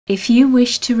If you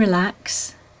wish to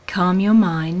relax, calm your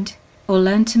mind, or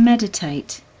learn to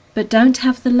meditate, but don't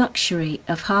have the luxury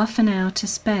of half an hour to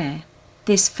spare,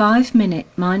 this 5-minute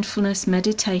mindfulness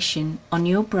meditation on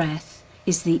your breath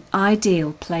is the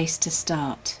ideal place to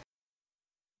start.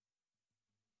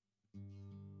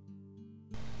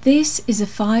 This is a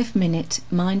 5-minute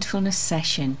mindfulness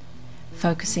session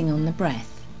focusing on the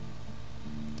breath.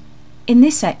 In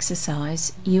this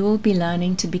exercise, you will be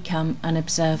learning to become an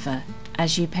observer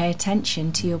as you pay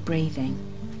attention to your breathing.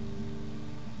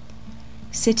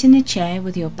 Sit in a chair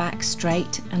with your back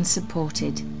straight and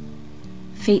supported,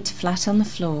 feet flat on the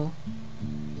floor,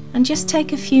 and just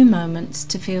take a few moments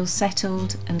to feel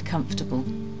settled and comfortable.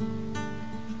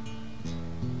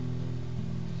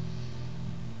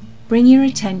 Bring your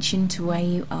attention to where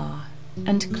you are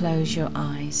and close your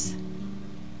eyes.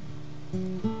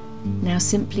 Now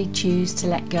simply choose to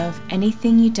let go of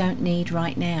anything you don't need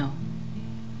right now.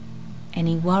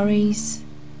 Any worries,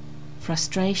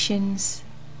 frustrations,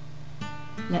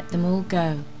 let them all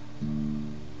go.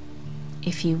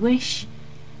 If you wish,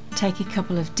 take a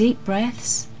couple of deep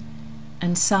breaths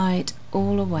and sigh it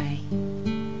all away.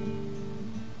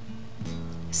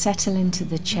 Settle into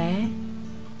the chair,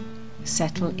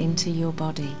 settle into your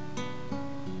body.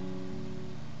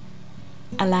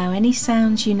 Allow any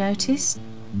sounds you notice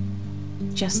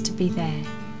just to be there.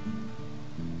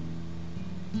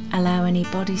 Allow any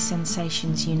body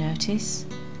sensations you notice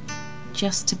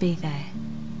just to be there.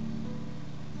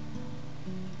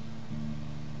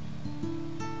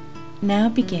 Now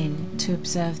begin to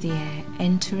observe the air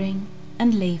entering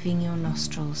and leaving your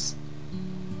nostrils.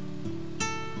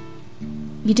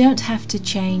 You don't have to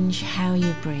change how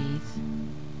you breathe.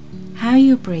 How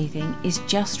you're breathing is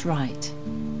just right.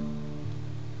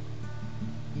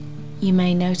 You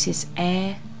may notice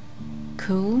air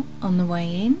cool on the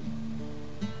way in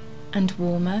and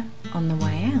warmer on the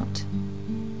way out.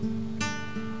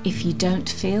 If you don't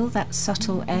feel that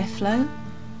subtle airflow,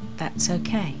 that's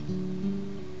okay.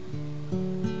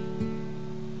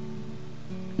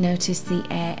 Notice the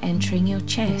air entering your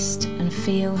chest and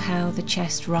feel how the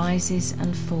chest rises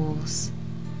and falls.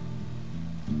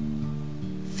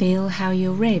 Feel how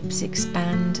your ribs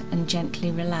expand and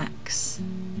gently relax.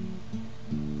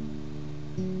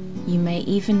 You may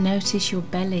even notice your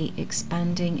belly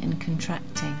expanding and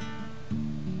contracting.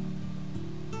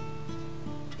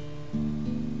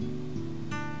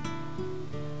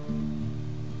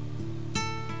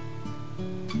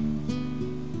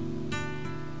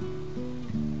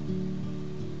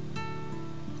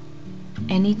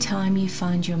 Anytime you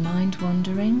find your mind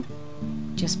wandering,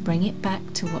 just bring it back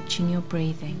to watching your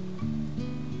breathing.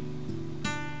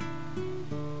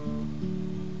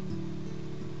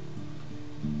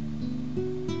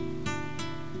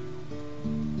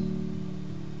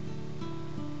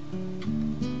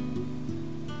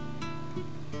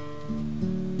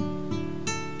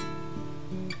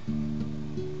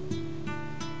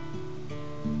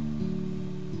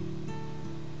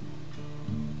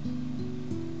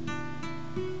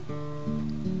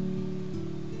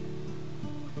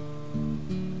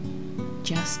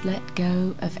 Just let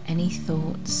go of any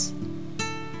thoughts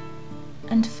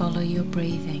and follow your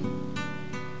breathing.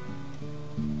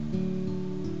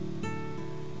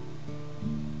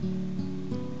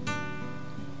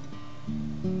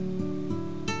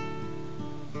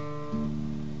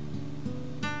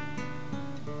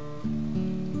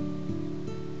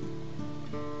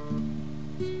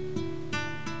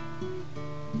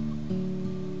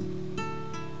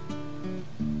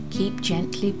 Keep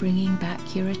gently bringing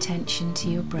back your attention to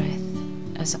your breath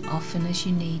as often as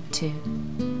you need to.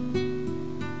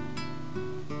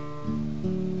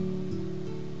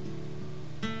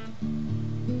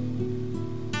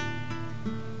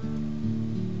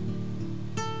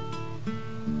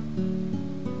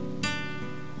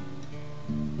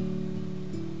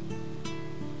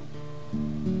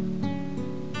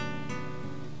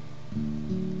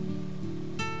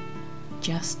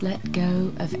 Just let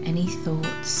go of any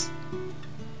thoughts.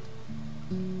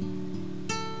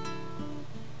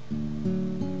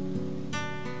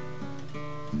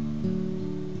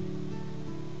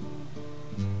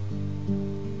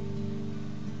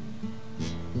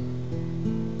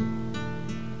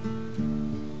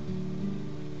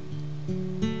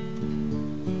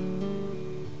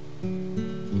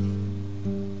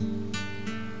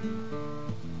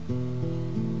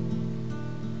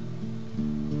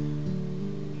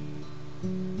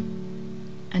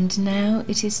 And now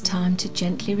it is time to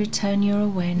gently return your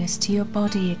awareness to your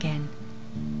body again.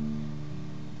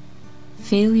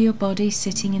 Feel your body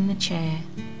sitting in the chair.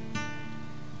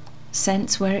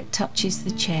 Sense where it touches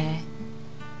the chair,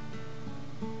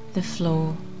 the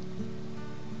floor,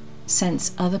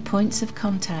 Sense other points of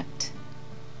contact.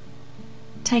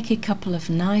 Take a couple of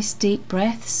nice deep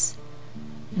breaths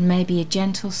and maybe a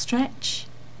gentle stretch.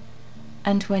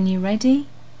 And when you're ready,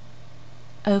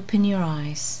 open your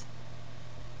eyes.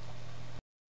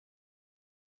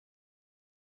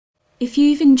 If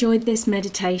you've enjoyed this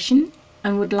meditation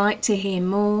and would like to hear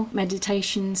more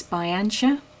meditations by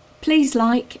Aannsha, please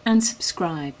like and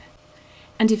subscribe.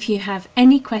 And if you have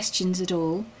any questions at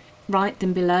all, write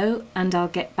them below and I'll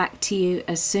get back to you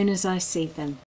as soon as I see them.